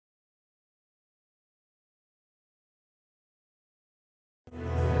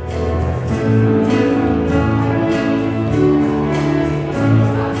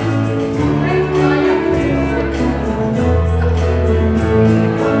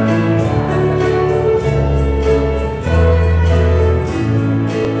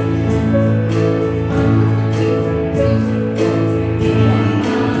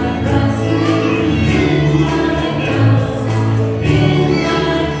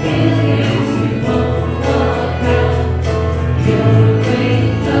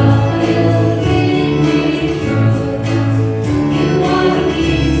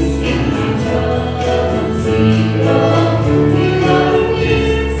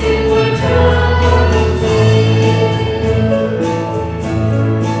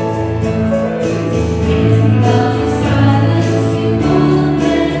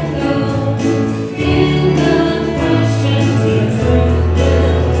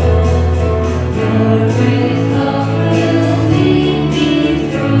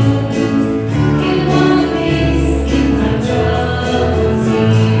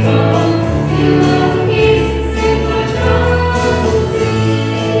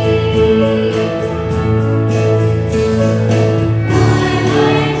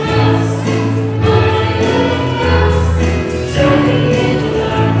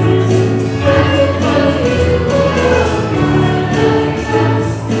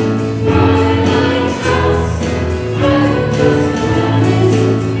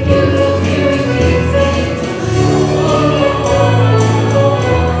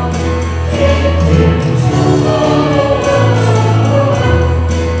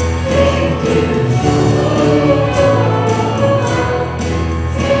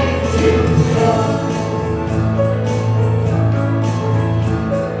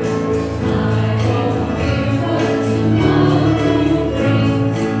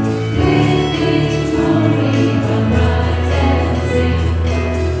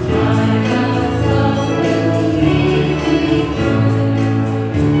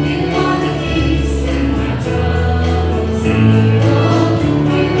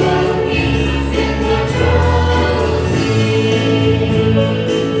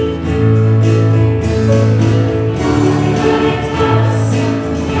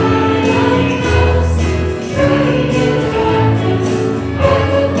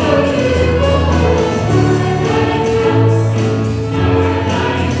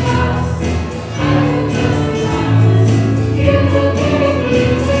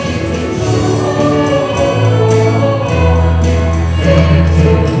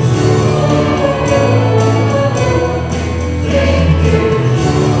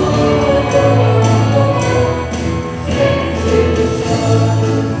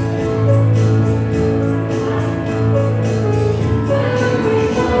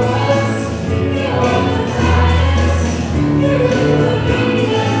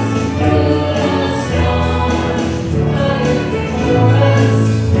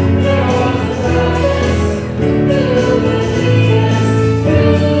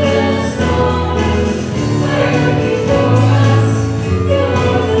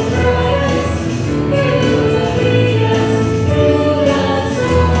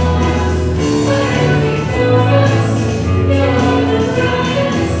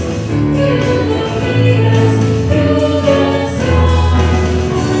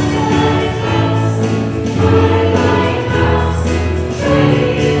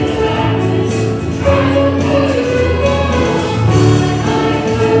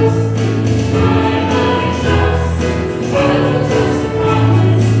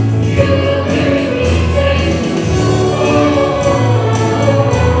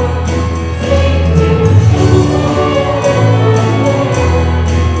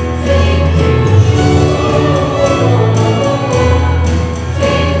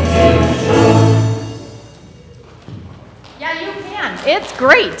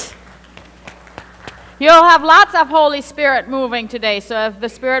You'll have lots of Holy Spirit moving today, so if the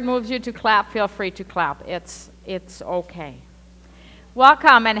Spirit moves you to clap, feel free to clap. It's okay.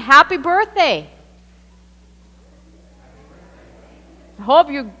 Welcome and happy birthday. I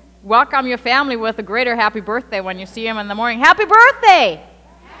hope you welcome your family with a greater happy birthday when you see them in the morning. Happy birthday!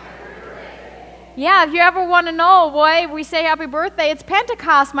 Yeah, if you ever want to know why we say happy birthday, it's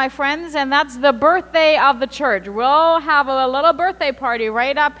Pentecost, my friends, and that's the birthday of the church. We'll have a little birthday party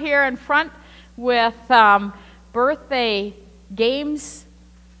right up here in front with birthday games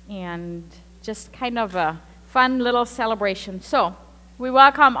and just kind of a fun little celebration. So, we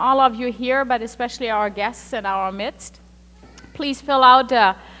welcome all of you here, but especially our guests in our midst. Please fill out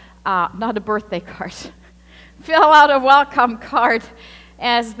not a birthday card. Fill out a welcome card.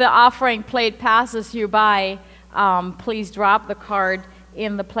 As the offering plate passes you by, please drop the card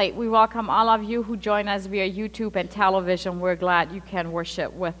in the plate. We welcome all of you who join us via YouTube and television. We're glad you can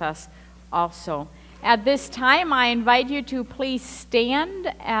worship with us also. At this time, I invite you to please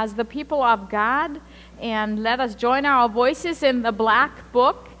stand as the people of God and let us join our voices in the black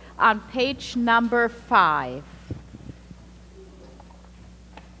book on page number 5.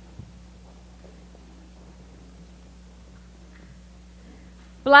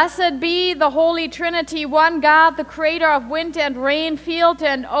 Blessed be the Holy Trinity, one God, the creator of wind and rain, field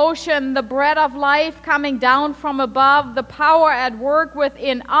and ocean, the bread of life coming down from above, the power at work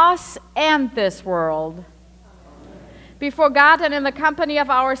within us and this world. Before God and in the company of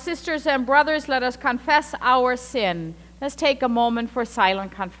our sisters and brothers, let us confess our sin. Let's take a moment for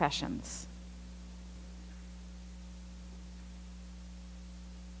silent confessions.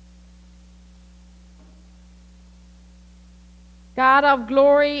 God of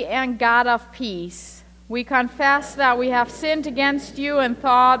glory and God of peace, we confess that we have sinned against you in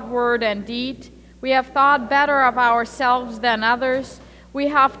thought, word, and deed. We have thought better of ourselves than others. We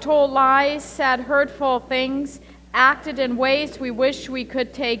have told lies, said hurtful things, acted in ways we wish we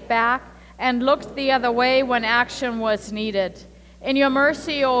could take back, and looked the other way when action was needed. In your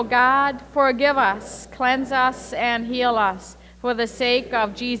mercy, O God, forgive us, cleanse us, and heal us, for the sake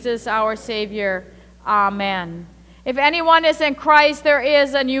of Jesus our Savior. Amen. If anyone is in Christ, there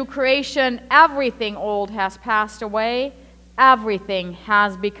is a new creation. Everything old has passed away. Everything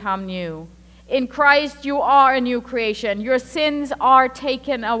has become new. In Christ, you are a new creation. Your sins are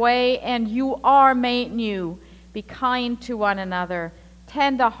taken away, and you are made new. Be kind to one another,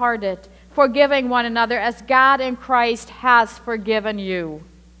 tender-hearted, forgiving one another as God in Christ has forgiven you.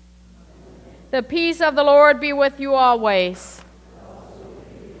 The peace of the Lord be with you always.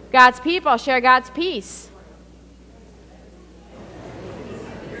 God's people share God's peace.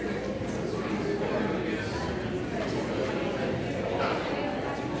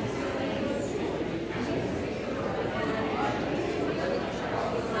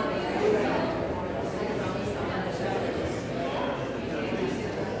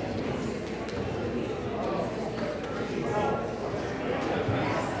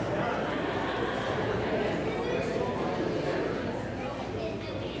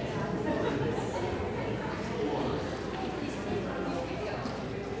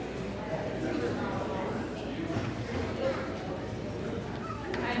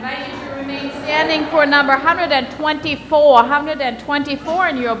 Standing for number 124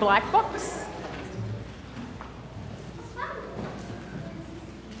 in your black books.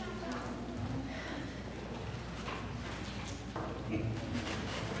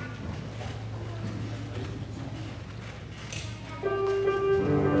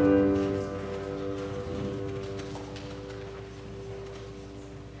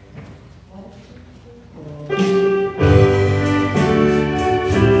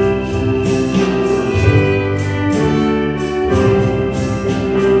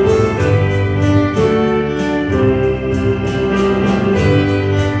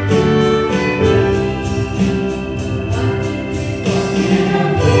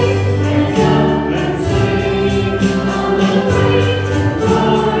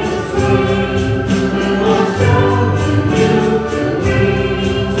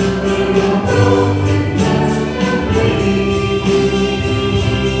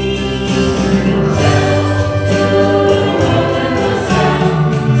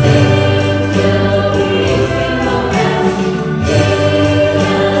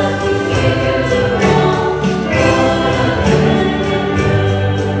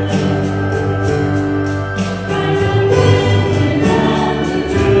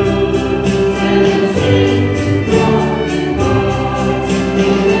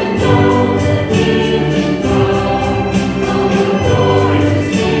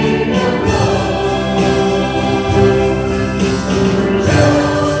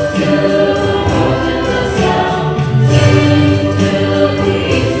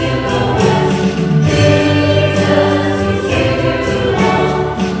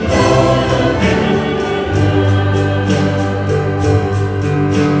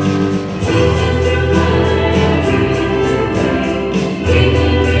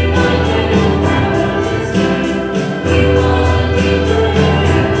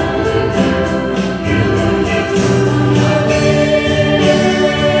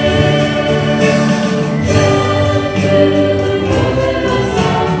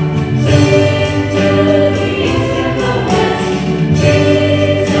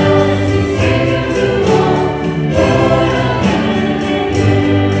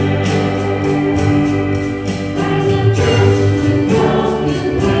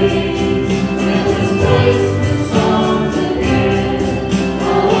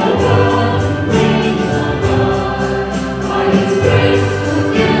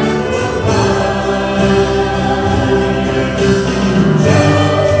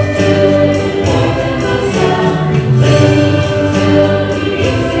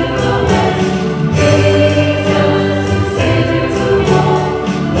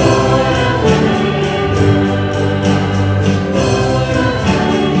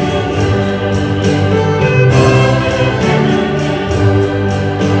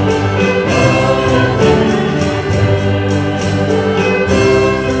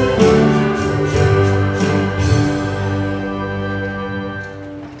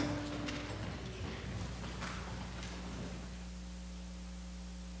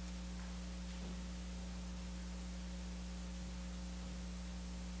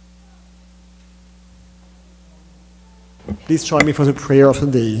 Please join me for the prayer of the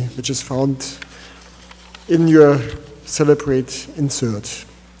day, which is found in your Celebrate insert.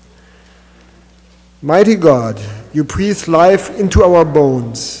 Mighty God, you breathe life into our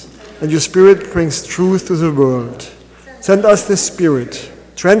bones, and your Spirit brings truth to the world. Send us the Spirit,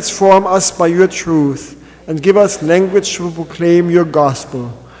 transform us by your truth, and give us language to proclaim your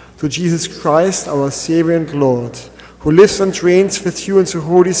gospel through Jesus Christ, our Savior and Lord, who lives and reigns with you in the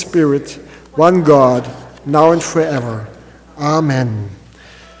Holy Spirit, one God, now and forever. Amen.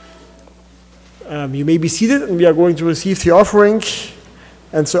 You may be seated, and we are going to receive the offering.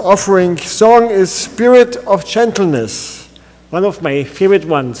 And the offering song is Spirit of Gentleness, one of my favorite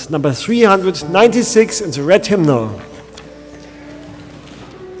ones, number 396 in the red hymnal.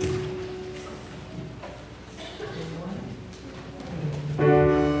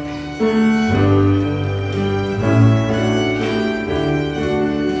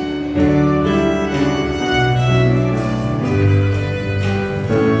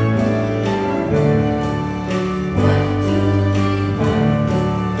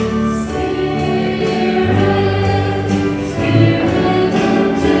 Spirit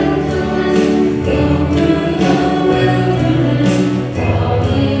of gentleness, go to the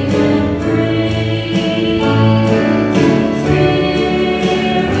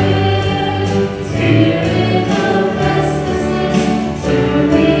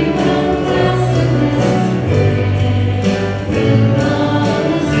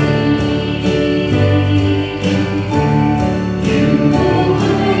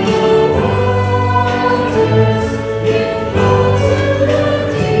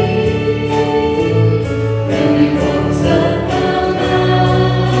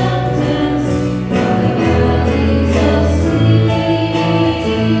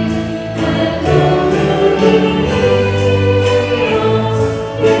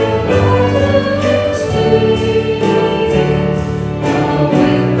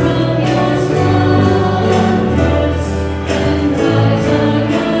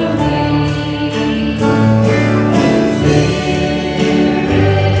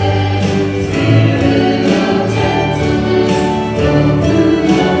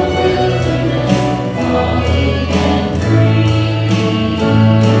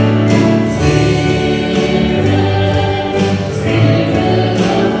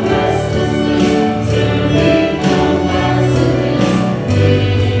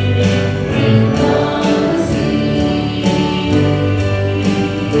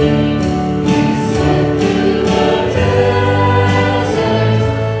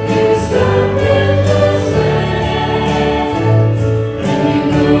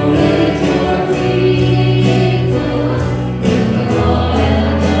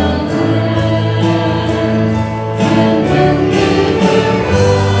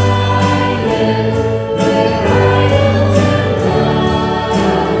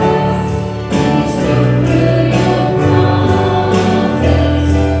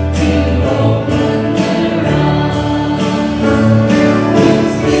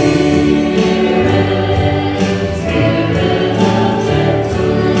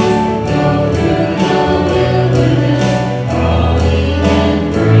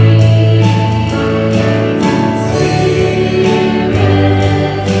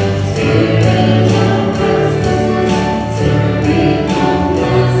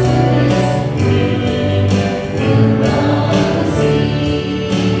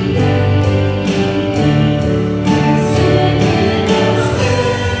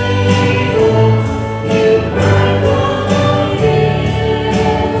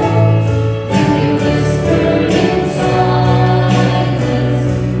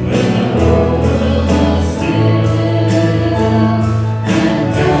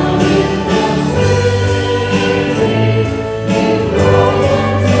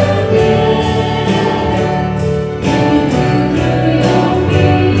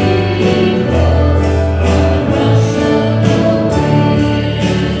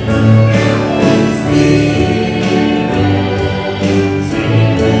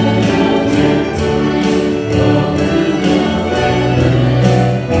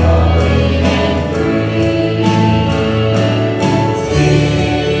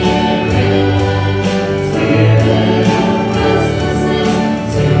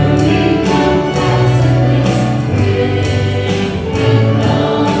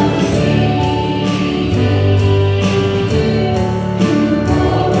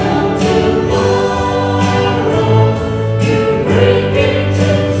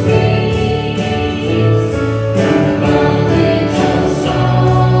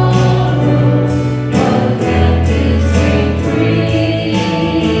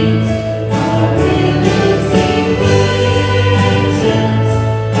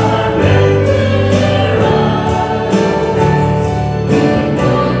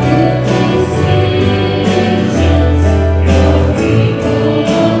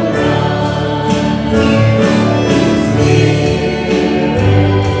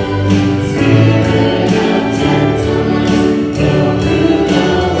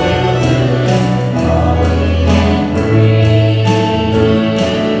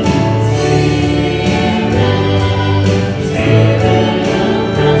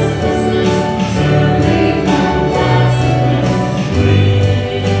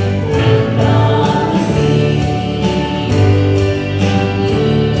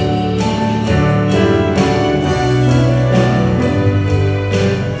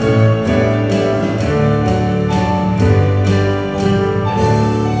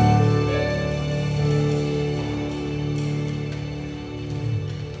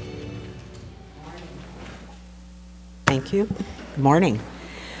morning.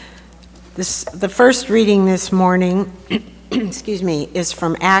 The first reading this morning excuse me, is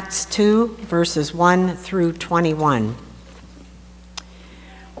from Acts 2, verses 1 through 21.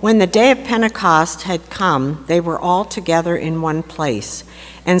 When the day of Pentecost had come, they were all together in one place,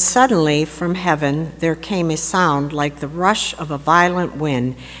 and suddenly from heaven there came a sound like the rush of a violent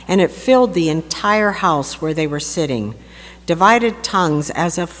wind, and it filled the entire house where they were sitting. Divided tongues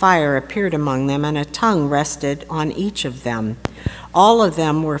as of fire appeared among them, and a tongue rested on each of them. All of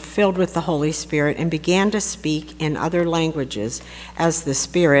them were filled with the Holy Spirit and began to speak in other languages as the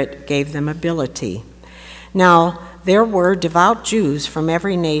Spirit gave them ability. Now, there were devout Jews from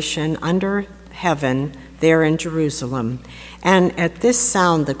every nation under heaven there in Jerusalem. And at this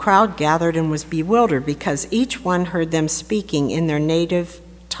sound, the crowd gathered and was bewildered because each one heard them speaking in their native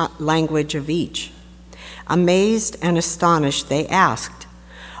language of each. Amazed and astonished, they asked,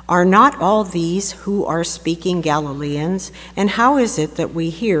 "Are not all these who are speaking Galileans? And how is it that we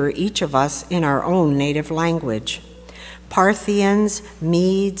hear each of us in our own native language? Parthians,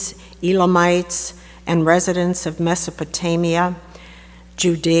 Medes, Elamites, and residents of Mesopotamia,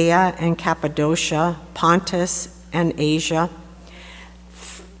 Judea and Cappadocia, Pontus and Asia,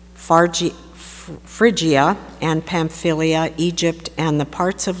 Phrygia and Pamphylia, Egypt, and the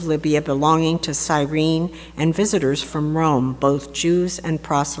parts of Libya belonging to Cyrene, and visitors from Rome, both Jews and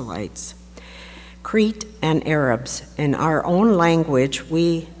proselytes, Crete and Arabs. In our own language,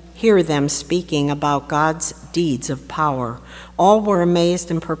 we hear them speaking about God's deeds of power. All were amazed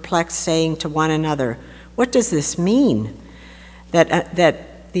and perplexed, saying to one another, 'What does this mean?'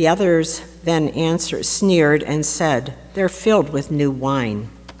 That the others then sneered and said, 'They're filled with new wine.'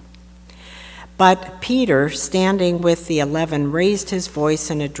 But Peter, standing with the 11, raised his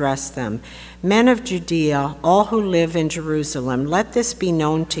voice and addressed them, 'Men of Judea, all who live in Jerusalem, let this be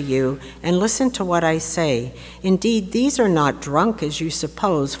known to you, and listen to what I say. Indeed, these are not drunk as you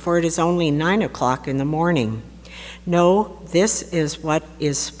suppose, for it is only 9 o'clock in the morning. No, this is what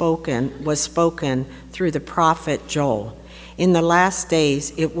was spoken through the prophet Joel. In the last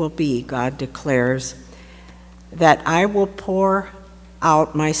days it will be, God declares, that I will pour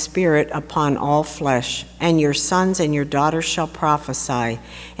out my Spirit upon all flesh, and your sons and your daughters shall prophesy,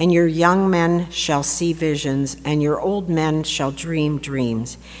 and your young men shall see visions, and your old men shall dream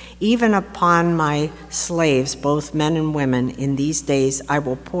dreams. Even upon my slaves, both men and women, in these days I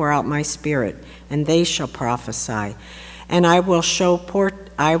will pour out my Spirit, and they shall prophesy. And I will show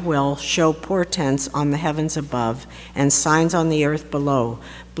portents on the heavens above, and signs on the earth below,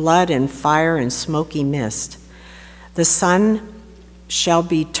 blood and fire and smoky mist. The sun shall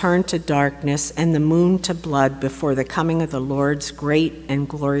be turned to darkness and the moon to blood before the coming of the Lord's great and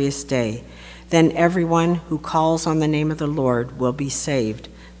glorious day. Then everyone who calls on the name of the Lord will be saved."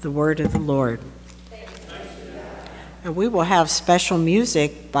 The word of the Lord. And we will have special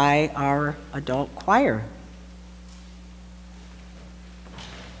music by our adult choir.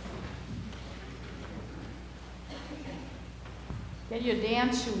 Get your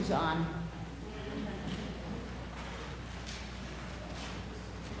dance shoes on.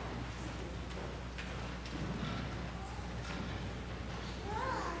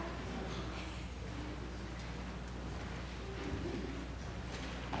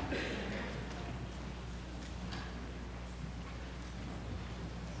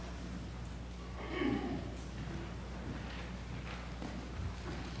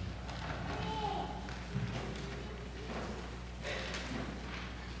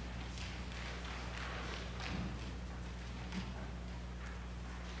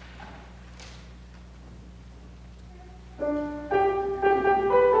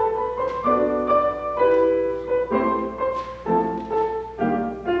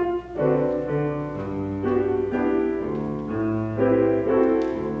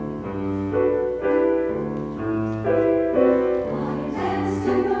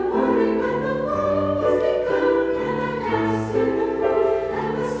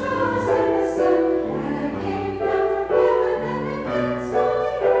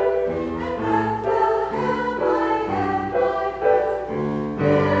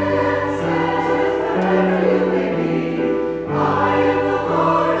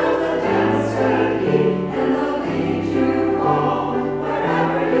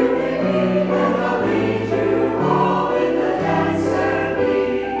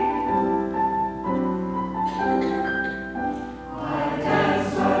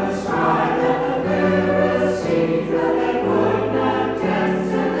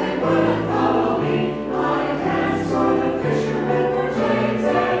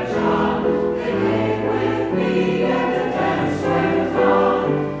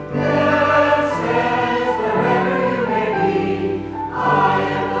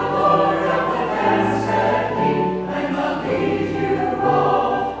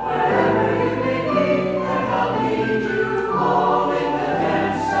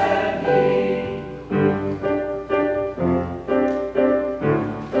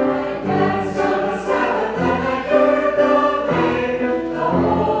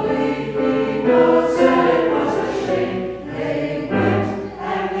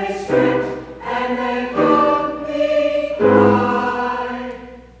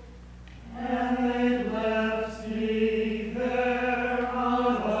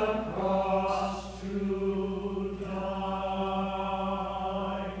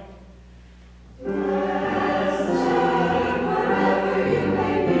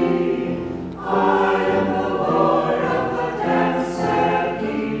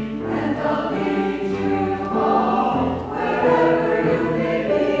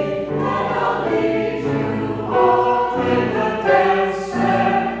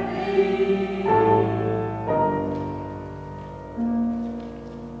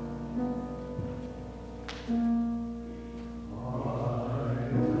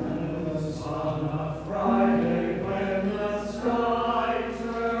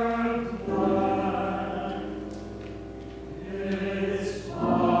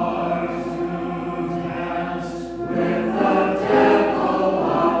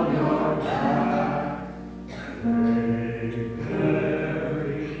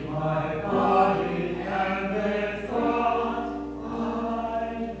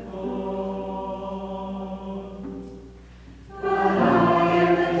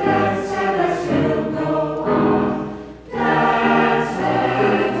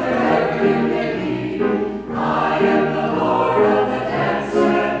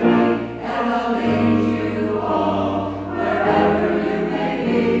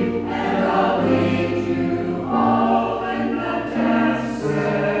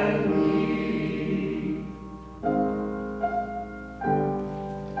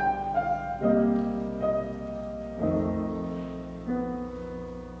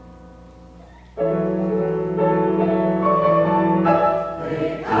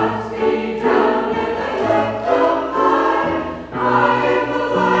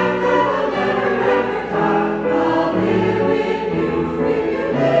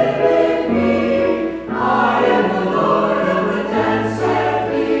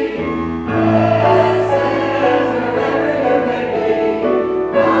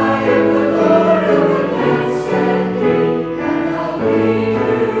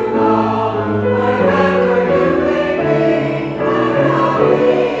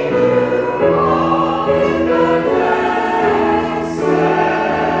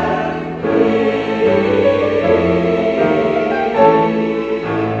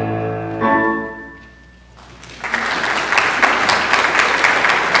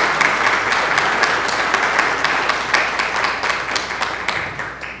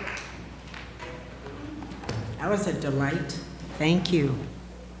 Thank you.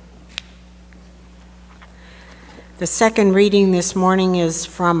 The second reading this morning is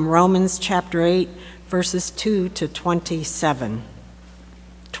from Romans chapter 8, verses 22 to 27.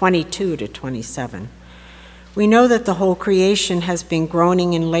 We know that the whole creation has been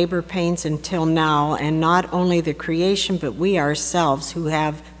groaning in labor pains until now, and not only the creation, but we ourselves who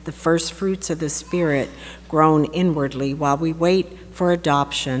have the first fruits of the Spirit groan inwardly while we wait for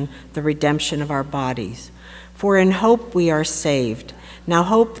adoption, the redemption of our bodies. For in hope we are saved. Now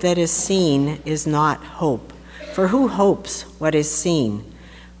hope that is seen is not hope. For who hopes what is seen?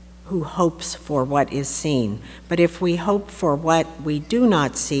 Who hopes for what is seen? But if we hope for what we do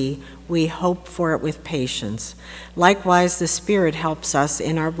not see, we hope for it with patience. Likewise, the Spirit helps us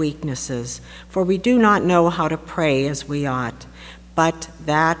in our weaknesses, for we do not know how to pray as we ought. But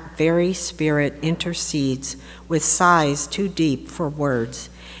that very Spirit intercedes with sighs too deep for words.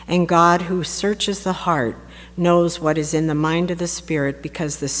 And God, who searches the heart, knows what is in the mind of the Spirit,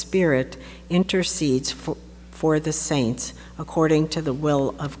 because the Spirit intercedes for the saints according to the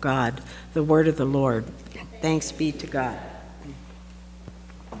will of God. The word of the Lord. Thanks be to God.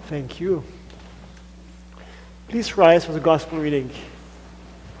 Thank you. Please rise for the gospel reading.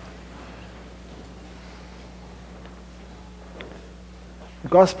 The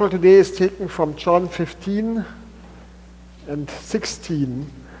gospel today is taken from John 15 and 16.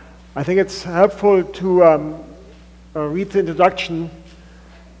 I think it's helpful to read the introduction.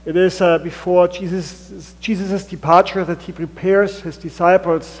 It is before Jesus' departure that he prepares his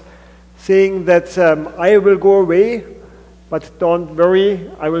disciples, saying that I will go away, but don't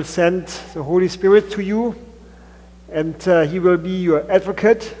worry, I will send the Holy Spirit to you, and he will be your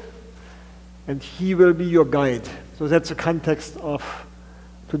advocate, and he will be your guide. So that's the context of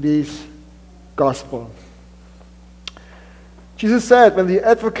today's gospel. Jesus said, when the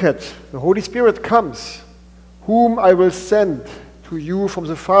advocate, the Holy Spirit, comes, whom I will send to you from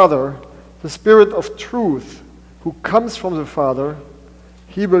the Father, the Spirit of truth, who comes from the Father,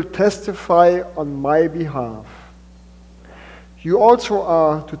 he will testify on my behalf. You also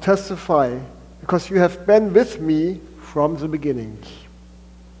are to testify, because you have been with me from the beginning.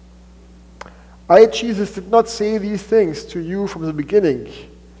 I, Jesus, did not say these things to you from the beginning,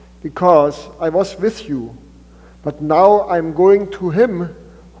 because I was with you. But now I am going to him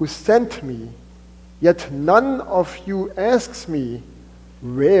who sent me. Yet none of you asks me,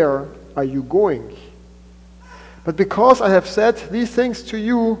 where are you going? But because I have said these things to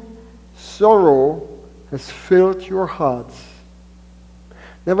you, sorrow has filled your hearts.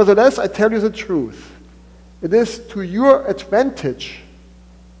 Nevertheless, I tell you the truth. It is to your advantage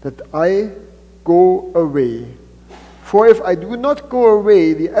that I go away. For if I do not go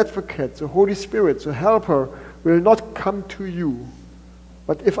away, the advocate, the Holy Spirit, the helper, will not come to you.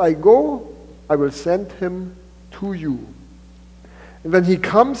 But if I go, I will send him to you. And when he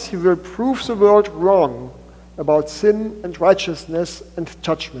comes, he will prove the world wrong about sin and righteousness and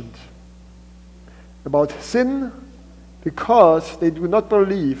judgment. About sin, because they do not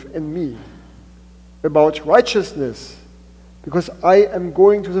believe in me. About righteousness, because I am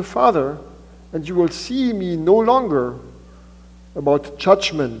going to the Father, and you will see me no longer. About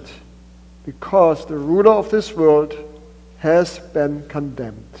judgment, because the ruler of this world has been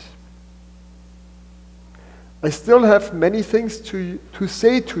condemned. I still have many things to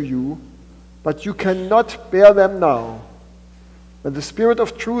say to you, but you cannot bear them now. When the Spirit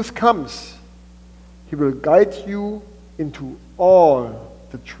of truth comes, he will guide you into all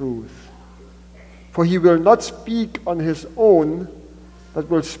the truth. For he will not speak on his own, but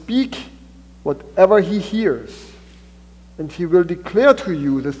will speak whatever he hears, and he will declare to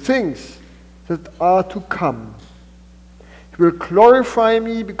you the things that are to come. He will glorify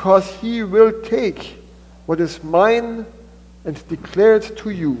me, because he will take what is mine and declare it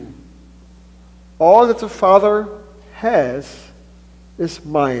to you. All that the Father has is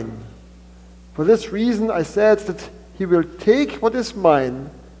mine. For this reason I said that he will take what is mine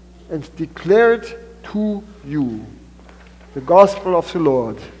and declare it to you. The Gospel of the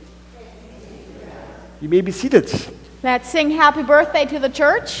Lord. You may be seated. Let's sing happy birthday to the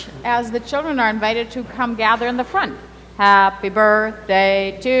church as the children are invited to come gather in the front. Happy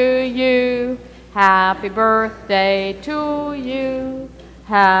birthday to you. Happy birthday to you.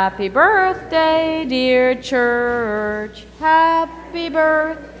 Happy birthday, dear church. Happy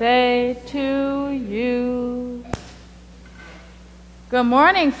birthday to you. Good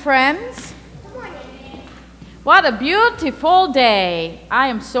morning, friends. Good morning. What a beautiful day. I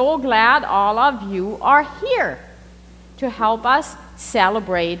am so glad all of you are here to help us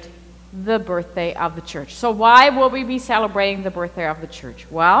celebrate the birthday of the church. So why will we be celebrating the birthday of the church?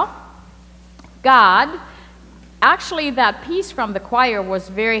 Well, God Actually, that piece from the choir was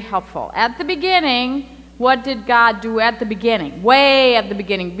very helpful. At the beginning, what did God do at the beginning? Way at the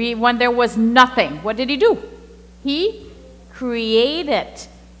beginning, when there was nothing. What did he do? He created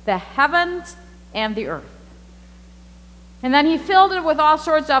the heavens and the earth. And then he filled it with all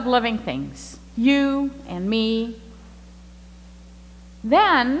sorts of living things. You and me.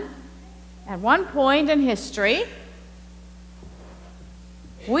 Then, at one point in history,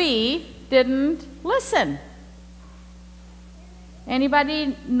 we didn't listen.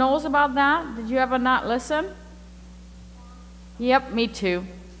 Anybody knows about that? Did you ever not listen? Yep, me too.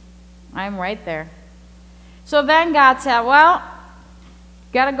 I'm right there. So then God said, well,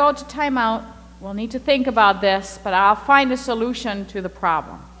 got to go to timeout. We'll need to think about this, but I'll find a solution to the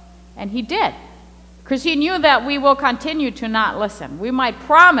problem. And he did, because he knew that we will continue to not listen. We might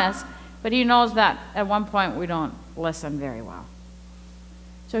promise, but he knows that at one point we don't listen very well.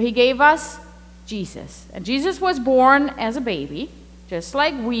 So he gave us Jesus. And Jesus was born as a baby, just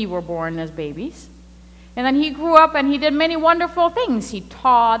like we were born as babies. And then he grew up and he did many wonderful things. He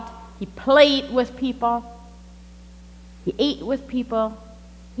taught, he played with people, he ate with people.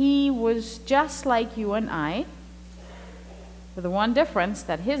 He was just like you and I, with the one difference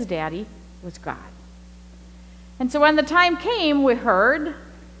that his daddy was God. And so when the time came, we heard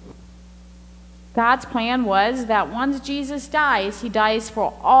God's plan was that once Jesus dies, he dies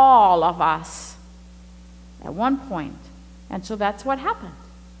for all of us at one point. And so that's what happened.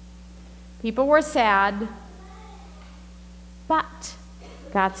 People were sad, but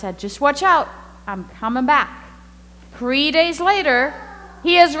God said, just watch out, I'm coming back. 3 days later,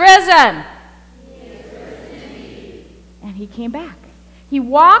 he is risen. And he came back. He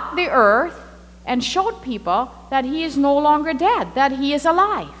walked the earth and showed people that he is no longer dead, that he is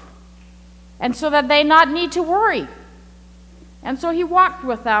alive. And so that they not need to worry. And so he walked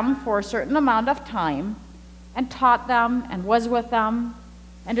with them for a certain amount of time and taught them and was with them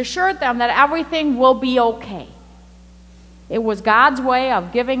and assured them that everything will be okay. It was God's way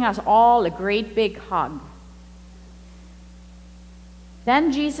of giving us all a great big hug.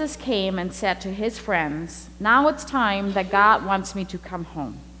 Then Jesus came and said to his friends, now it's time that God wants me to come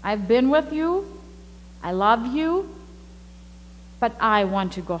home. I've been with you, I love you, but I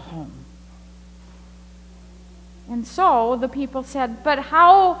want to go home. And so the people said, but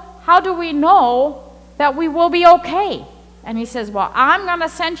how do we know that we will be okay? And he says, well, I'm going to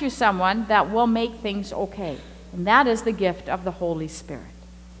send you someone that will make things okay. And that is the gift of the Holy Spirit.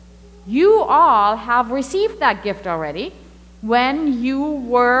 You all have received that gift already when you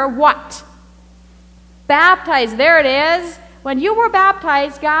were what? Baptized. There it is. When you were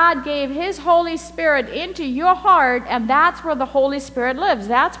baptized, God gave his Holy Spirit into your heart, and that's where the Holy Spirit lives.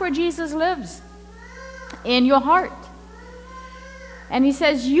 That's where Jesus lives, in your heart. And he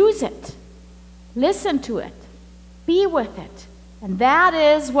says, use it. Listen to it. Be with it. And that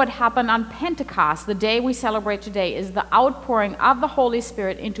is what happened on Pentecost, the day we celebrate today, is the outpouring of the Holy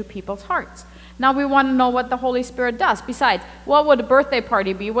Spirit into people's hearts. Now we want to know what the Holy Spirit does. Besides, what would a birthday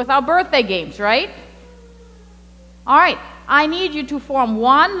party be without birthday games, right? All right, I need you to form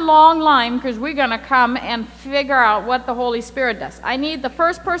one long line because we're going to come and figure out what the Holy Spirit does. I need the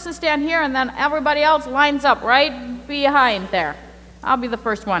first person stand here and then everybody else lines up right behind there. I'll be the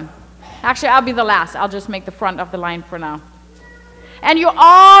first one. Actually, I'll be the last. I'll just make the front of the line for now. And you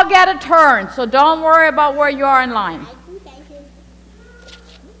all get a turn, so don't worry about where you are in line.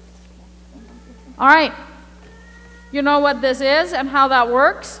 All right. You know what this is and how that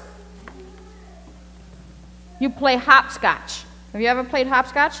works? You play hopscotch. Have you ever played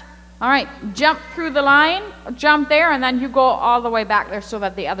hopscotch? All right. Jump through the line, jump there, and then you go all the way back there so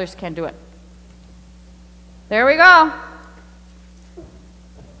that the others can do it. There we go.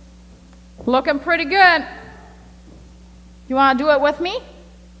 Looking pretty good. You want to do it with me?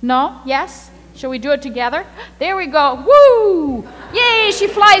 No? Yes? Shall we do it together? There we go. Woo! Yay, she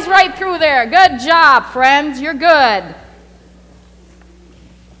flies right through there. Good job, friends. You're good.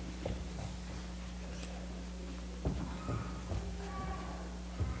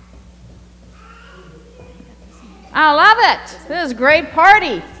 I love it. This is a great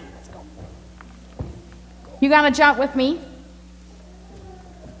party. You gonna jump with me?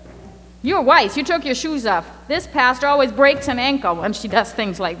 You're wise. You took your shoes off. This pastor always breaks an ankle when she does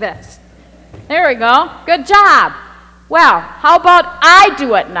things like this. There we go. Good job. Well, how about I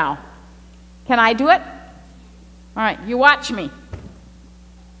do it now? Can I do it? All right, you watch me.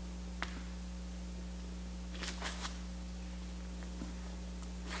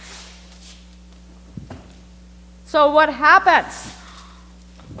 So what happens?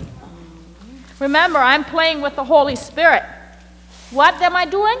 Remember, I'm playing with the Holy Spirit. What am I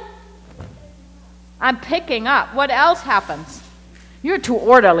doing? I'm picking up. What else happens? You're too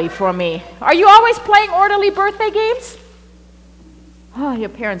orderly for me. Are you always playing orderly birthday games? Oh, your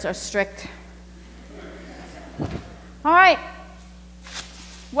parents are strict. All right.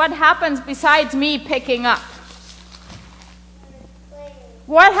 What happens besides me picking up?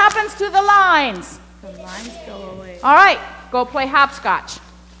 What happens to the lines? The lines go away. All right, go play hopscotch.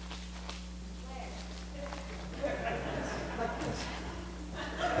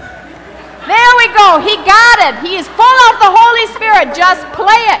 There we go. He got it. He is full of the Holy Spirit. Just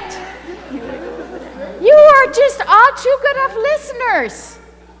play it. You are just all too good of listeners.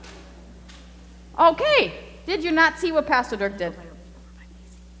 Okay. Did you not see what Pastor Dirk did?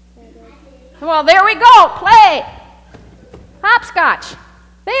 Well, there we go. Play. Hopscotch.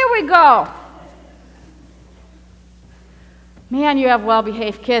 There we go. Man, you have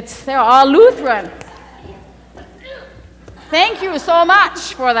well-behaved kids. They're all Lutheran. Thank you so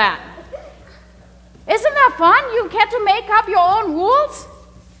much for that. Isn't that fun? You get to make up your own rules?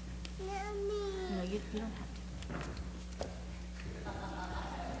 No, you don't have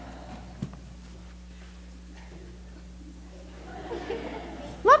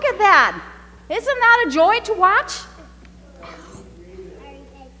to. Look at that. Isn't that a joy to watch?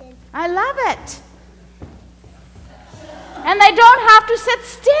 I love it. And they don't have to sit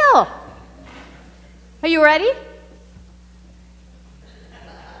still. Are you ready?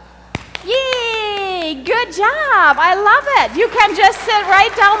 Yay! Good job. I love it. You can just sit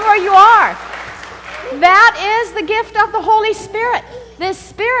right down where you are. That is the gift of the Holy Spirit. This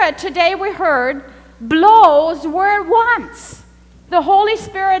Spirit, today we heard, blows where it wants. The Holy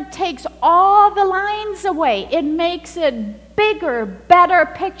Spirit takes all the lines away. It makes it bigger, better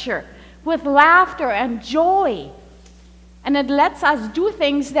picture with laughter and joy. And it lets us do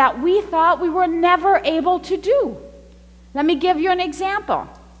things that we thought we were never able to do. Let me give you an example.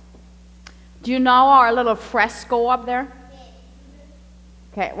 Do you know our little fresco up there?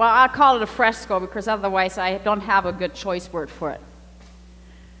 Okay, well, I'll call it a fresco because otherwise I don't have a good choice word for it.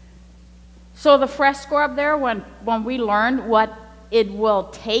 So the fresco up there, when we learned what it will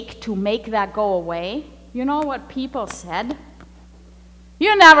take to make that go away, you know what people said?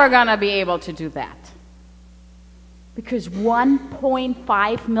 You're never going to be able to do that. Because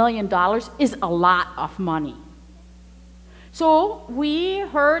 $1.5 million is a lot of money. So we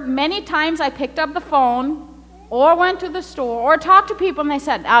heard many times I picked up the phone or went to the store or talked to people and they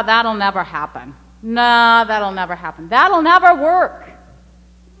said, oh, that'll never happen. No, that'll never happen. That'll never work.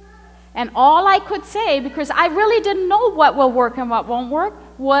 And all I could say, because I really didn't know what will work and what won't work,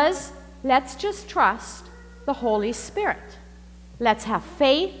 was let's just trust the Holy Spirit. Let's have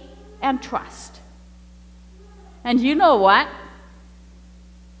faith and trust. And you know what?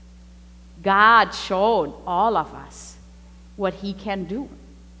 God showed all of us what He can do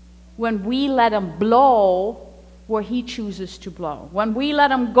when we let Him blow where He chooses to blow, when we let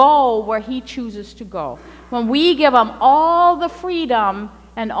Him go where He chooses to go, when we give Him all the freedom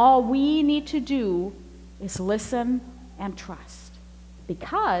and all we need to do is listen and trust.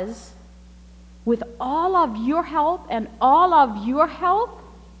 Because with all of your help and all of your help,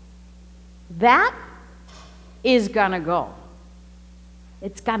 that is gonna go.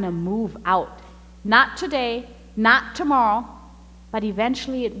 It's gonna move out. Not today, not tomorrow, but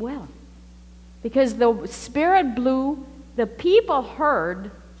eventually it will. Because the Spirit blew, the people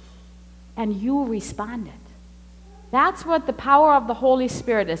heard, and you responded. That's what the power of the Holy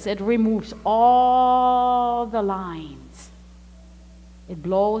Spirit is. It removes all the lines. It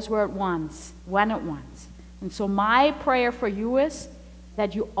blows where it wants, when it wants. And so my prayer for you is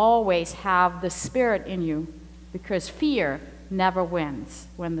that you always have the Spirit in you, because fear never wins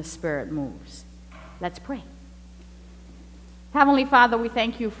when the Spirit moves. Let's pray. Heavenly Father, we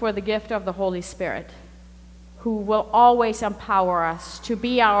thank you for the gift of the Holy Spirit, who will always empower us to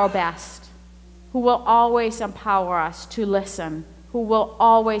be our best, who will always empower us to listen, who will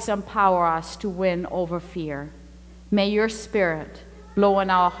always empower us to win over fear. May your Spirit blow in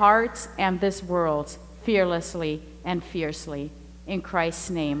our hearts and this world fearlessly and fiercely. In Christ's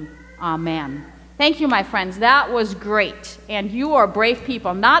name, amen. Thank you, my friends. That was great. And you are brave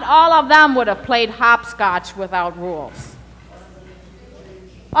people. Not all of them would have played hopscotch without rules.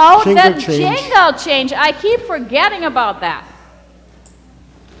 Oh, Jingle the change. jingle change. I keep forgetting about that.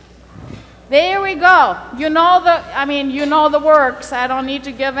 There we go. You know the works. I don't need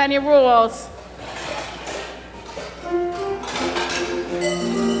to give any rules.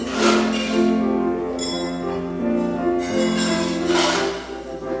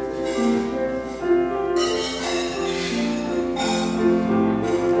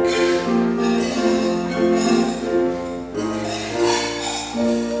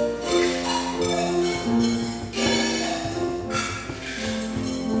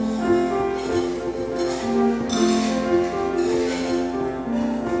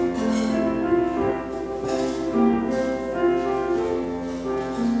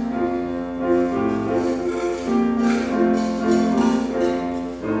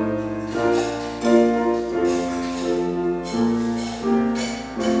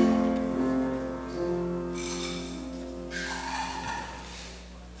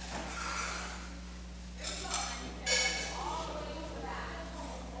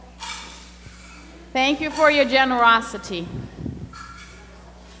 Thank you for your generosity.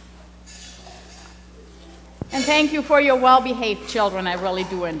 And thank you for your well-behaved children. I really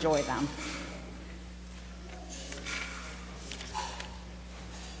do enjoy them.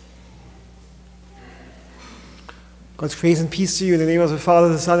 God's grace and peace to you in the name of the Father,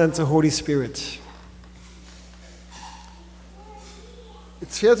 the Son, and the Holy Spirit.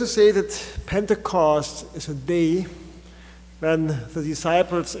 It's fair to say that Pentecost is a day when the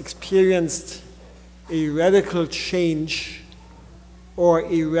disciples experienced a radical change or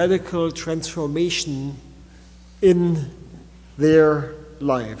a radical transformation in their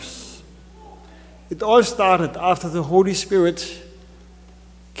lives. It all started after the Holy Spirit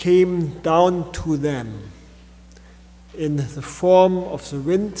came down to them in the form of the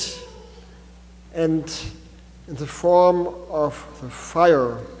wind and in the form of the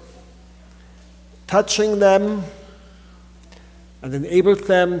fire, touching them and enabled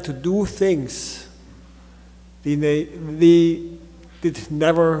them to do things they did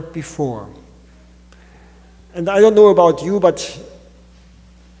never before. And I don't know about you, but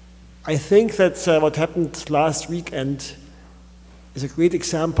I think that what happened last weekend is a great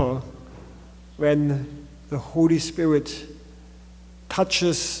example when the Holy Spirit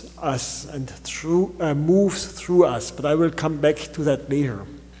touches us and moves through us, but I will come back to that later.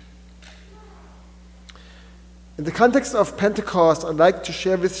 In the context of Pentecost, I'd like to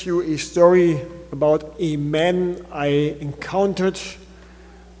share with you a story about a man I encountered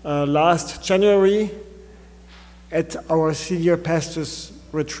last January at our senior pastors'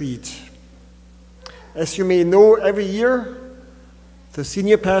 retreat. As you may know, every year the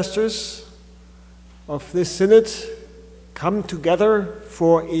senior pastors of this synod come together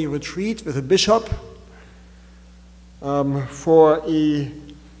for a retreat with a bishop for a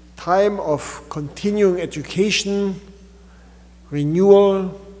time of continuing education,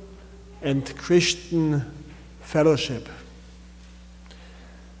 renewal, and Christian fellowship.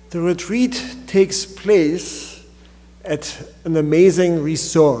 The retreat takes place at an amazing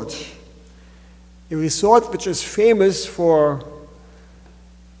resort, a resort which is famous for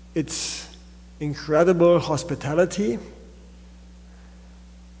its incredible hospitality,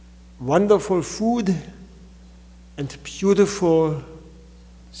 wonderful food, and beautiful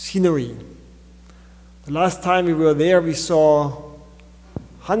scenery. The last time we were there, we saw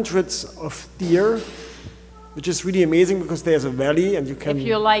hundreds of deer, which is really amazing because there's a valley and you can... If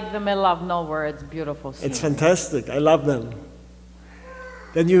you like the middle of nowhere, it's beautiful scenery. It's fantastic. I love them.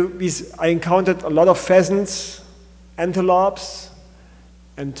 Then I encountered a lot of pheasants, antelopes,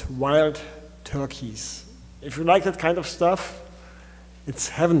 and wild turkeys. If you like that kind of stuff, it's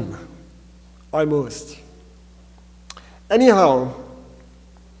heaven, almost. Anyhow,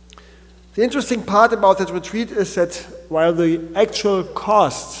 the interesting part about that retreat is that while the actual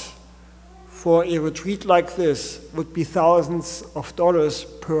cost for a retreat like this would be thousands of dollars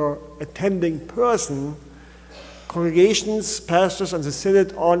per attending person, congregations, pastors, and the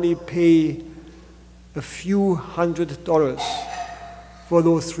synod only pay a few $100s for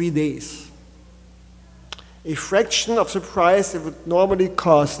those 3 days. A fraction of the price it would normally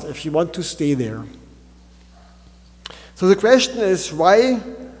cost if you want to stay there. So the question is, why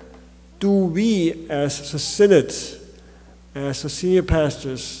do we as the synod, as the senior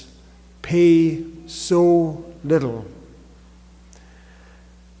pastors, pay so little?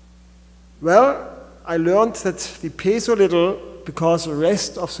 Well, I learned that we pay so little because the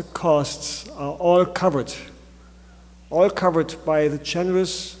rest of the costs are all covered by the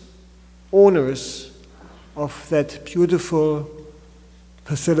generous owners of that beautiful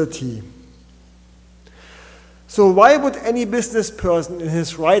facility. So why would any business person in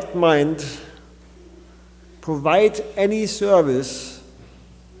his right mind provide any service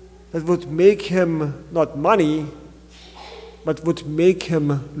that would make him not money, but would make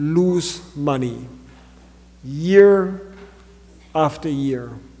him lose money year after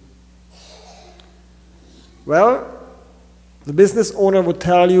year? Well, the business owner would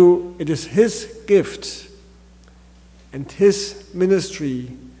tell you it is his gift and his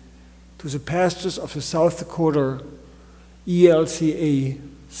ministry to the pastors of the South Dakota ELCA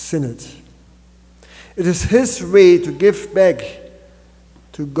Synod. It is his way to give back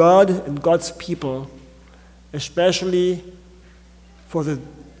to God and God's people, especially for the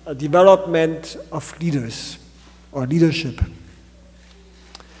development of leaders or leadership.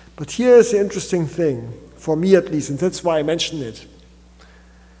 But here is the interesting thing, for me at least, and that's why I mentioned it.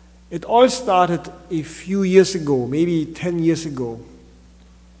 It all started a few years ago, maybe 10 years ago,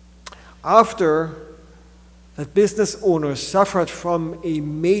 after that business owner suffered from a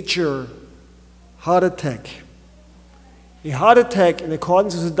major heart attack. A heart attack, in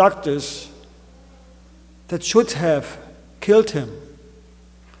accordance with the doctors, that should have killed him.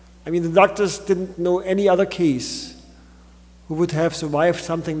 I mean, the doctors didn't know any other case who would have survived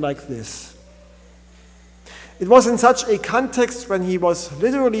something like this. It was in such a context when he was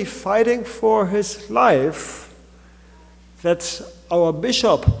literally fighting for his life that our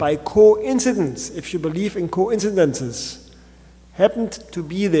bishop, by coincidence, if you believe in coincidences, happened to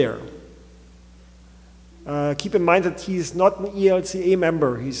be there. Keep in mind that he is not an ELCA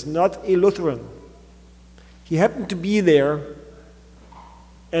member. He's not a Lutheran. He happened to be there,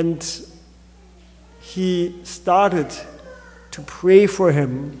 and he started to pray for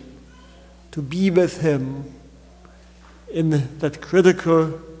him, to be with him in that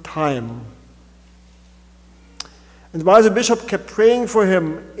critical time. And while the bishop kept praying for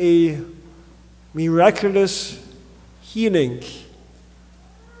him, a miraculous healing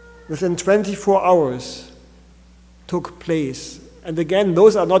within 24 hours took place. And again,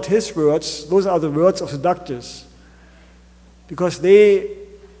 those are not his words, those are the words of the doctors, because they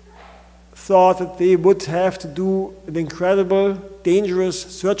thought that they would have to do an incredible, dangerous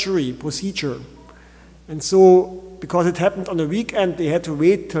surgery procedure. And so, because it happened on a weekend, they had to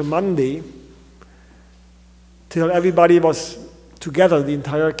wait till Monday, till everybody was together, the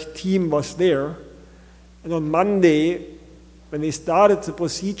entire team was there. And on Monday, when they started the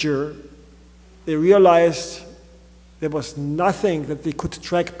procedure, they realized there was nothing that they could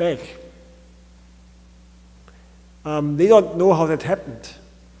track back. They don't know how that happened.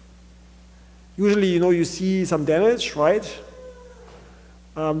 Usually, you see some damage, right?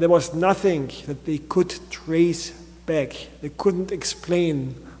 There was nothing that they could trace back. They couldn't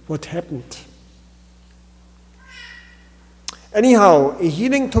explain what happened. Anyhow, a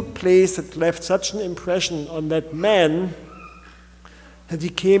healing took place that left such an impression on that man that he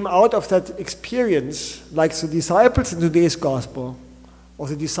came out of that experience, like the disciples in today's gospel, or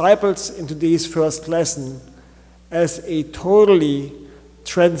the disciples in today's first lesson, as a totally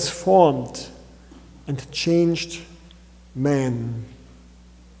transformed and changed man.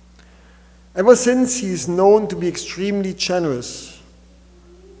 Ever since, he is known to be extremely generous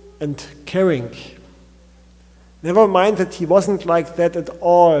and caring. Never mind that he wasn't like that at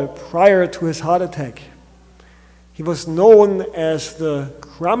all prior to his heart attack. He was known as the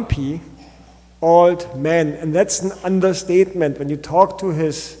grumpy old man, and that's an understatement. When you talk to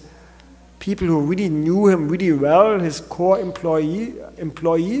his people who really knew him really well, his core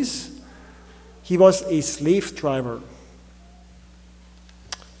employees, he was a slave driver.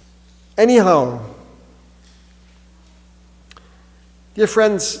 Anyhow, dear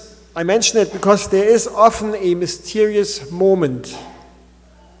friends, I mention it because there is often a mysterious moment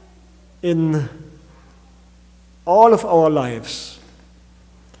in all of our lives.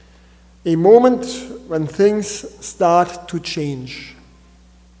 A moment when things start to change.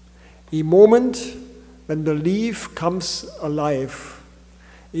 A moment when belief comes alive.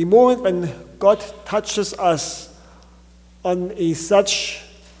 A moment when God touches us on a such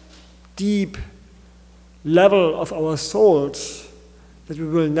deep level of our souls that we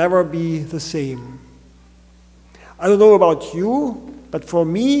will never be the same. I don't know about you, but for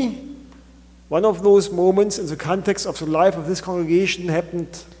me, one of those moments in the context of the life of this congregation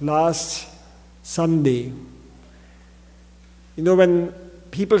happened last Sunday. When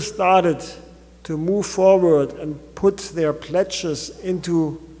people started to move forward and put their pledges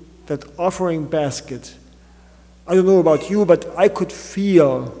into that offering basket, I don't know about you, but I could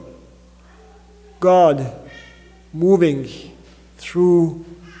feel God moving through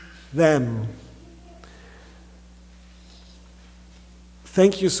them.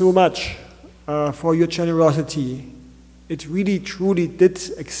 Thank you so much for your generosity. It really, truly did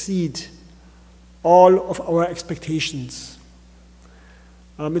exceed all of our expectations.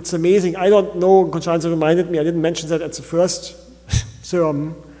 It's amazing. I don't know, Constanze reminded me, I didn't mention that at the first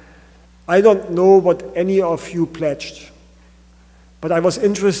sermon. I don't know what any of you pledged, but I was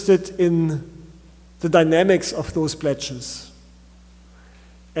interested in the dynamics of those pledges.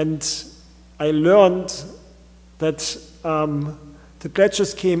 And I learned that the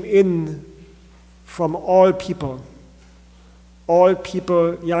pledges came in from all people,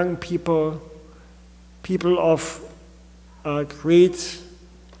 young people, people of great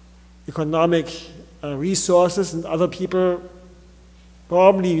economic resources, and other people,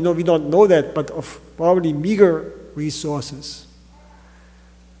 probably, we don't know that, but of probably meager resources.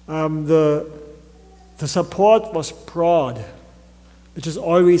 The support was broad, which is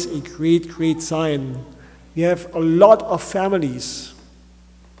always a great, great sign. We have a lot of families,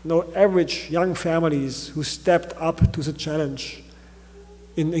 average young families who stepped up to the challenge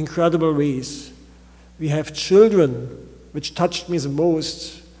in incredible ways. We have children, which touched me the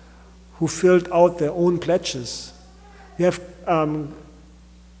most, who filled out their own pledges. We have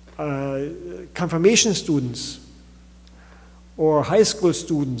confirmation students or high school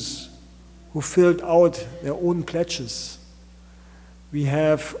students who filled out their own pledges. We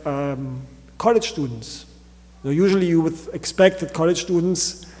have college students. Usually you would expect that college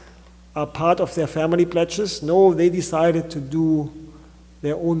students are part of their family pledges. No, they decided to do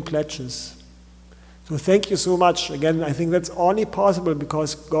their own pledges. So thank you so much. Again, I think that's only possible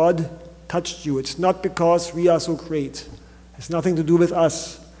because God touched you. It's not because we are so great. It has nothing to do with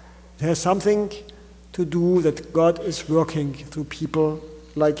us. It has something to do that God is working through people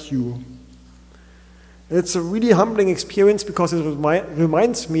like you. And it's a really humbling experience because it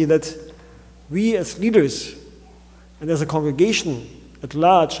reminds me that we as leaders and as a congregation at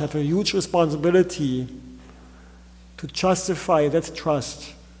large have a huge responsibility to justify that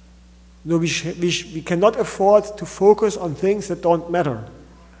trust. We cannot afford to focus on things that don't matter.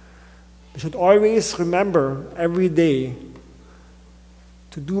 We should always remember every day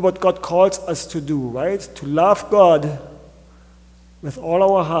to do what God calls us to do, right? To love God with all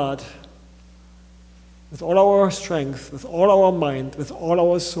our heart, with all our strength, with all our mind, with all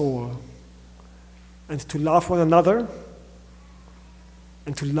our soul, and to love one another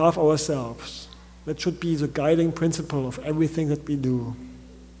and to love ourselves. That should be the guiding principle of everything that we do.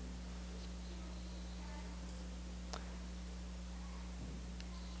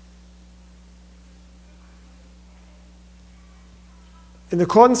 In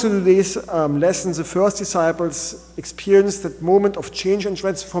accordance to today's lesson, the first disciples experienced that moment of change and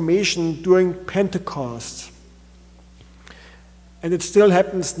transformation during Pentecost. And it still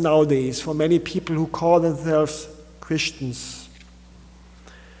happens nowadays for many people who call themselves Christians.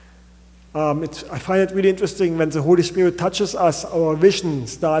 I find it really interesting when the Holy Spirit touches us, our vision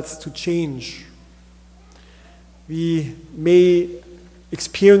starts to change. We may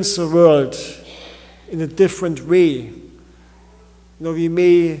experience the world in a different way. We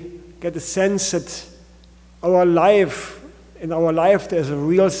may get a sense that in our life there's a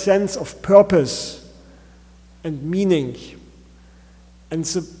real sense of purpose and meaning. And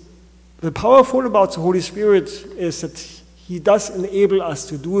the powerful about the Holy Spirit is that He does enable us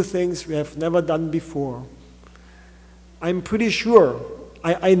to do things we have never done before. I'm pretty sure,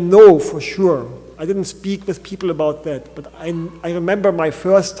 I know for sure, I didn't speak with people about that, but I remember my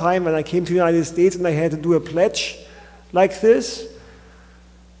first time when I came to the United States and I had to do a pledge like this.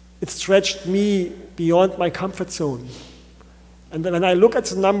 It stretched me beyond my comfort zone. And then when I look at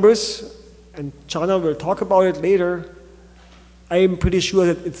the numbers, and Jana will talk about it later, I am pretty sure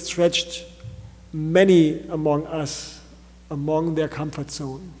that it stretched many among us, among their comfort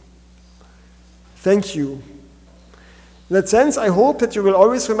zone. Thank you. In that sense, I hope that you will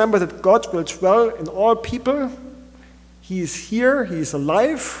always remember that God will dwell in all people. He is here, He is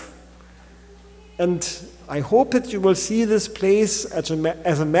alive, and I hope that you will see this place as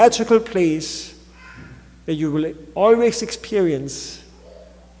a magical place where you will always experience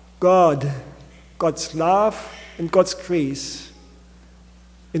God, God's love, and God's grace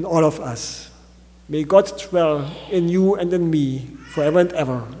in all of us. May God dwell in you and in me forever and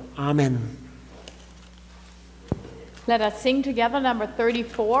ever. Amen. Let us sing together number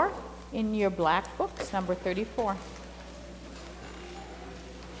 34 in your black books, number 34.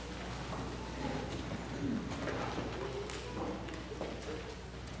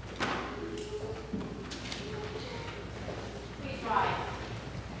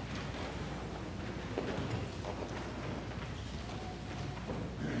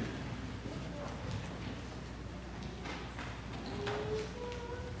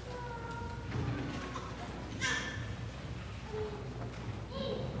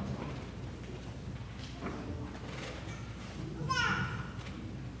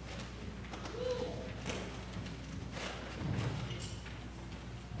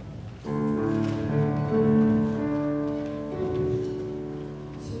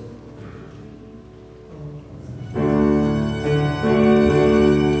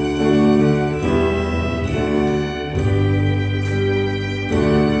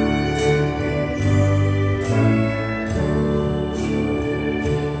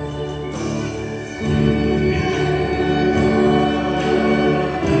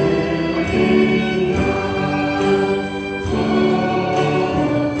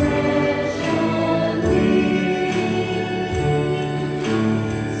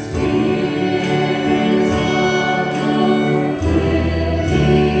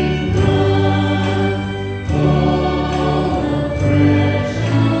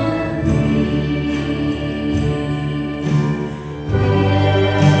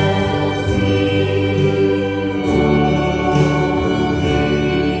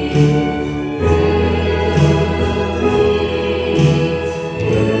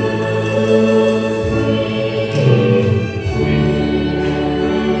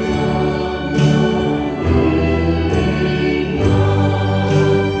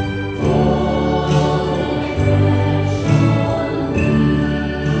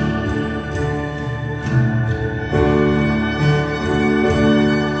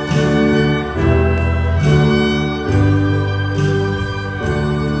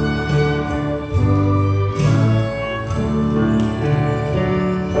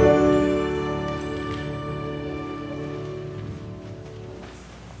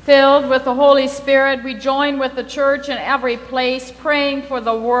 Filled with the Holy Spirit, we join with the church in every place, praying for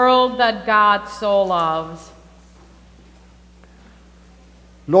the world that God so loves.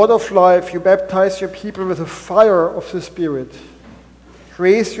 Lord of life, you baptize your people with the fire of the Spirit.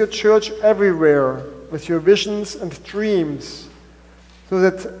 Grace your church everywhere with your visions and dreams, so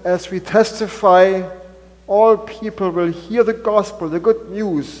that as we testify, all people will hear the gospel, the good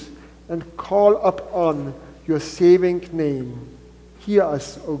news, and call upon your saving name. Hear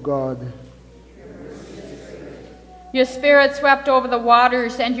us, O God. Your Spirit swept over the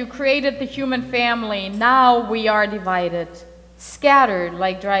waters, and you created the human family. Now we are divided, scattered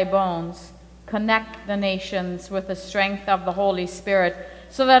like dry bones. Connect the nations with the strength of the Holy Spirit,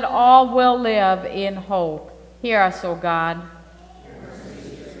 so that all will live in hope. Hear us, O God.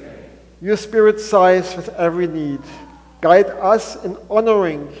 Your Spirit sighs with every need. Guide us in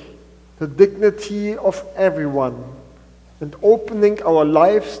honoring the dignity of everyone and opening our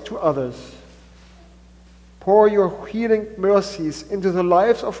lives to others. Pour your healing mercies into the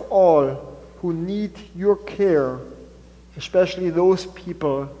lives of all who need your care, especially those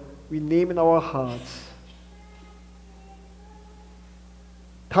people we name in our hearts.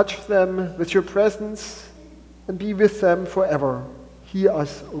 Touch them with your presence and be with them forever. Hear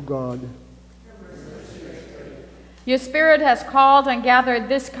us, O God. Your Spirit has called and gathered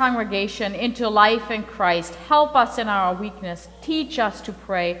this congregation into life in Christ. Help us in our weakness. Teach us to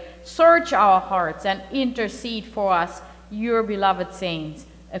pray. Search our hearts and intercede for us, your beloved saints,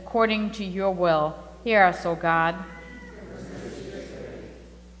 according to your will. Hear us, O God.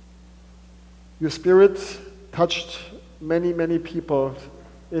 Your Spirit touched many, many people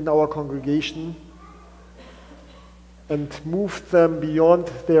in our congregation and moved them beyond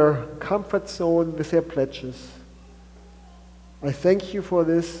their comfort zone with their pledges. I thank you for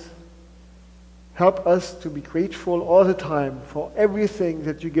this. Help us to be grateful all the time for everything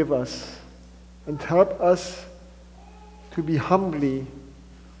that you give us, and help us to be humbly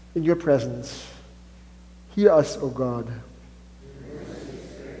in your presence. Hear us, O God.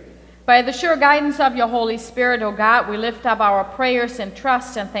 By the sure guidance of your Holy Spirit, O God, we lift up our prayers in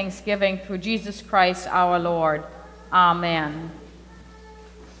trust and thanksgiving through Jesus Christ our Lord. Amen.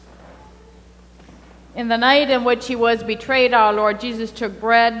 In the night in which he was betrayed, our Lord Jesus took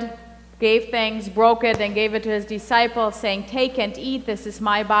bread, gave thanks, broke it, and gave it to his disciples, saying, "Take and eat, this is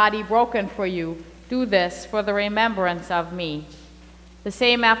my body broken for you. Do this for the remembrance of me." The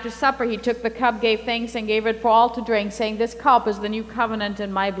same after supper he took the cup, gave thanks, and gave it for all to drink, saying, "This cup is the new covenant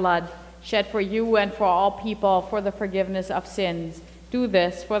in my blood, shed for you and for all people for the forgiveness of sins. Do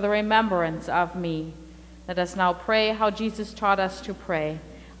this for the remembrance of me." Let us now pray how Jesus taught us to pray.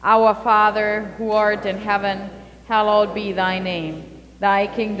 Our Father, who art in heaven, hallowed be thy name. Thy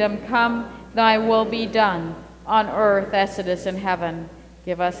kingdom come, thy will be done, on earth as it is in heaven.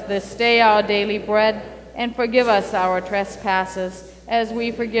 Give us this day our daily bread, and forgive us our trespasses, as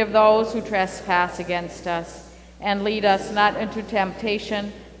we forgive those who trespass against us. And lead us not into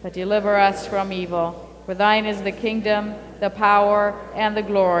temptation, but deliver us from evil. For thine is the kingdom, the power, and the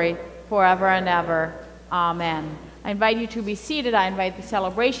glory, forever and ever. Amen. I invite you to be seated. I invite the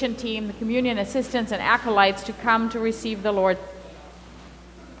celebration team, the communion assistants, and acolytes to come to receive the Lord.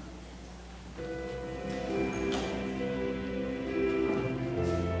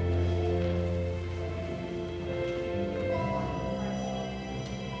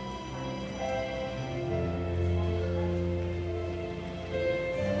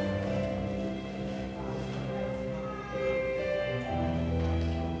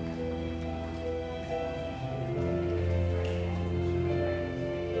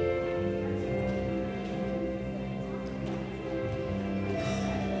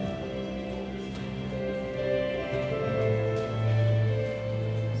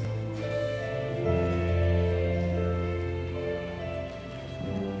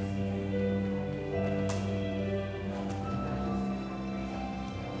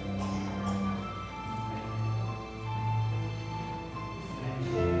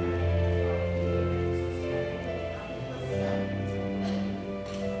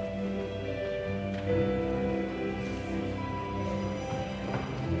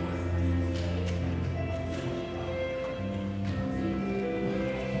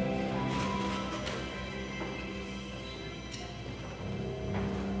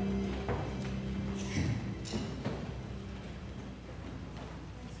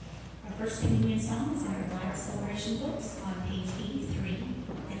 First Communion Psalm is in our Black Celebration books on page 83.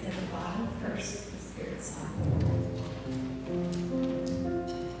 It's at the bottom first, the Spirit Song.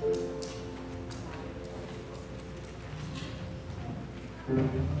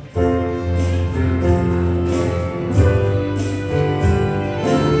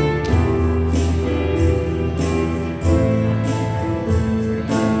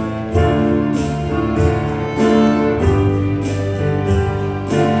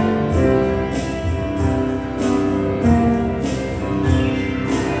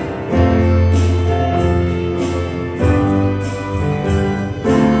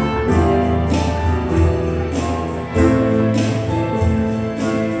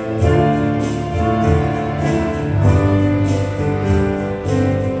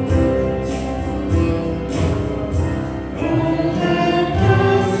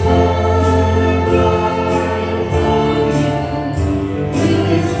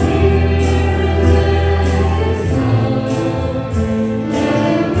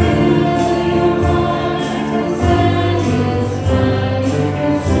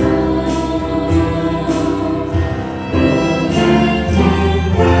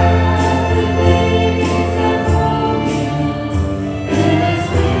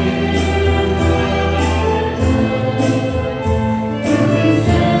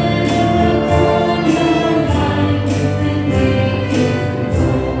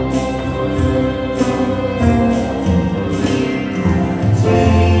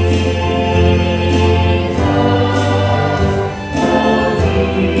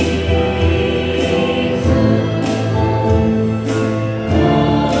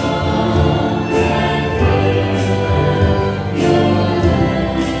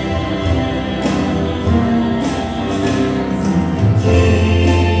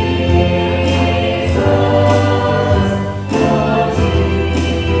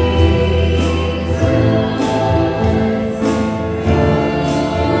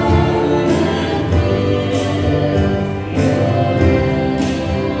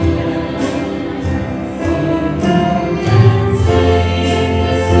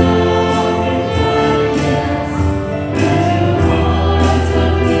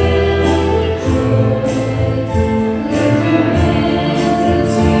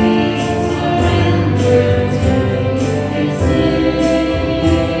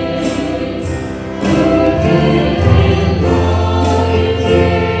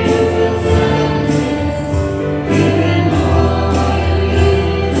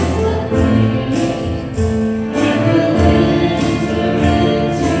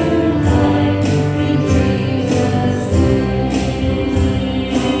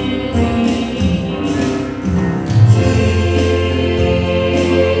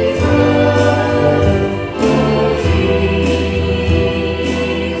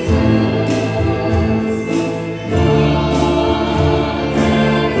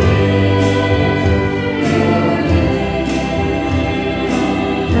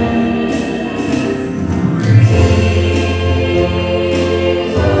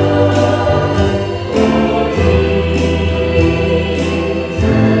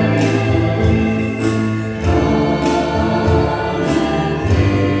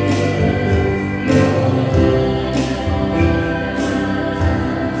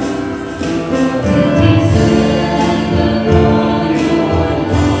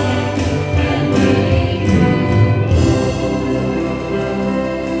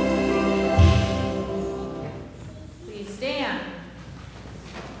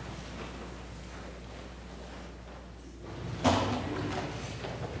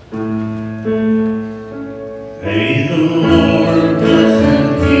 May the Lord bless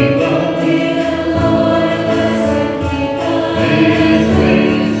and keep us. May the Lord bless and keep us. May His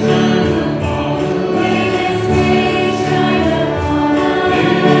face shine upon us. May His face shine upon us.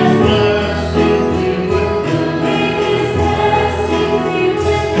 May His blessings be with us. May His blessings be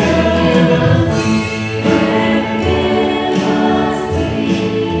with us. And give us peace.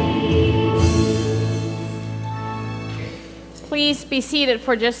 Please be seated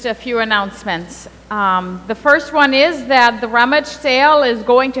for just a few announcements. The first one is that the rummage sale is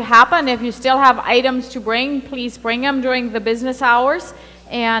going to happen. If you still have items to bring, please bring them during the business hours.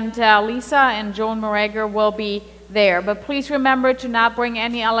 And Lisa and Joan Morager will be there. But please remember to not bring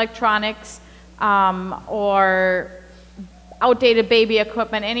any electronics or outdated baby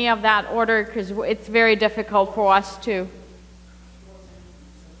equipment, any of that order, because it's very difficult for us to.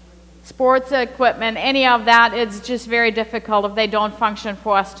 Sports equipment, any of that, it's just very difficult if they don't function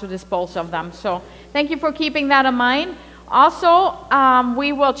for us to dispose of them. So thank you for keeping that in mind. Also,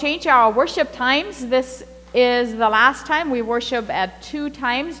 we will change our worship times. This is the last time we worship at 2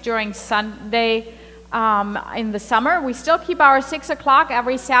 times during Sunday in the summer. We still keep our 6 o'clock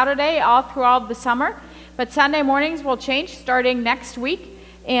every Saturday all throughout the summer, but Sunday mornings will change starting next week.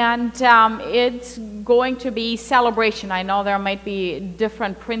 And it's going to be celebration. I know there might be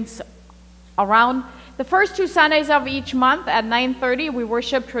different prints around. The first 2 Sundays of each month at 9:30, we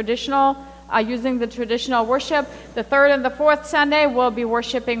worship traditional, using the traditional worship. The 3rd and the 4th Sunday, we'll be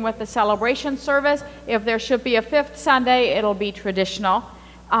worshiping with the celebration service. If there should be a 5th Sunday, it'll be traditional.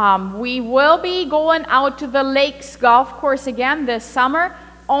 We will be going out to the Lakes Golf Course again this summer,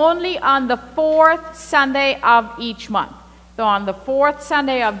 only on the 4th Sunday of each month. So on the 4th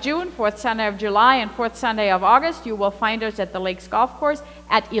Sunday of June, 4th Sunday of July, and 4th Sunday of August, you will find us at the Lakes Golf Course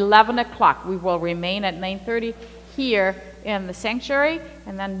at 11 o'clock. We will remain at 9:30 here in the sanctuary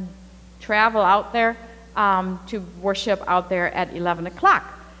and then travel out there to worship out there at 11 o'clock.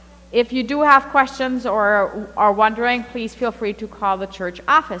 If you do have questions or are wondering, please feel free to call the church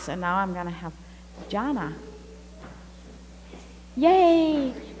office. And now I'm going to have Jana.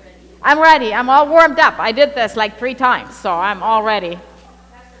 Yay! I'm ready. I'm all warmed up. I did this like 3 times, so I'm all ready.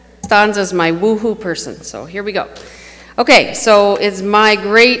 Stanza's my woohoo person, so here we go. Okay, so it's my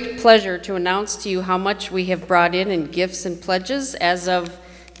great pleasure to announce to you how much we have brought in gifts and pledges as of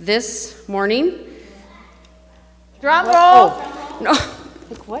this morning. Drum roll. Oh, no.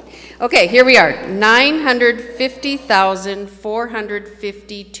 What? Okay, here we are.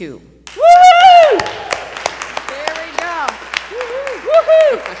 950,452. Woo! There we go.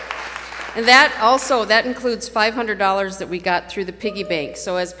 Woohoo! And that includes $500 that we got through the piggy bank.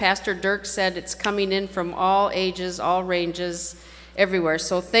 So as Pastor Dirk said, it's coming in from all ages, all ranges, everywhere.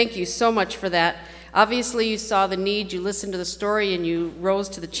 So thank you so much for that. Obviously you saw the need, you listened to the story, and you rose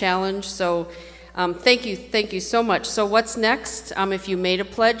to the challenge. So thank you so much. So what's next? If you made a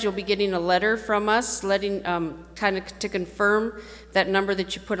pledge, you'll be getting a letter from us letting kind of to confirm that number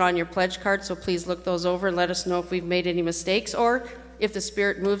that you put on your pledge card. So please look those over and let us know if we've made any mistakes, or if the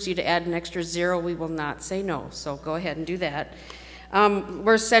Spirit moves you to add an extra 0, we will not say no. So go ahead and do that.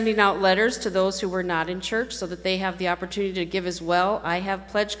 We're sending out letters to those who were not in church so that they have the opportunity to give as well. I have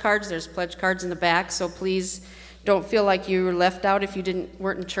pledge cards. There's pledge cards in the back, so please don't feel like you were left out if you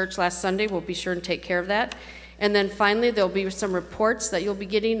weren't in church last Sunday. We'll be sure and take care of that. And then finally, there'll be some reports that you'll be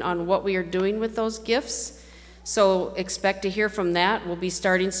getting on what we are doing with those gifts. So expect to hear from that. We'll be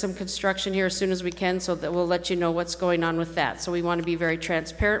starting some construction here as soon as we can, so that we'll let you know what's going on with that. So we want to be very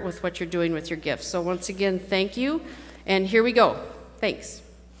transparent with what you're doing with your gifts. So once again, thank you. And here we go. Thanks.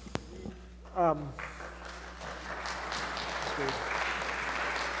 I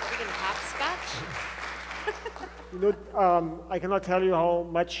cannot tell you how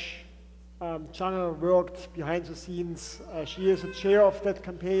much Jana worked behind the scenes. She is the chair of that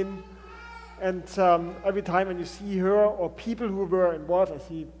campaign. And every time when you see her or people who were involved, I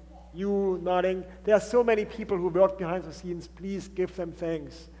see you nodding. There are so many people who worked behind the scenes. Please give them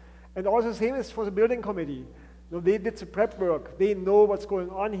thanks. And also the same is for the building committee. They did the prep work. They know what's going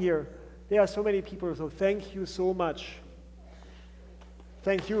on here. There are so many people, so thank you so much.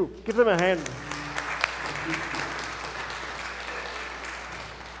 Thank you. Give them a hand.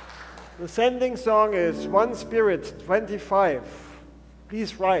 The sending song is One Spirit 25.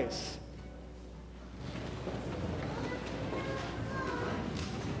 Please rise.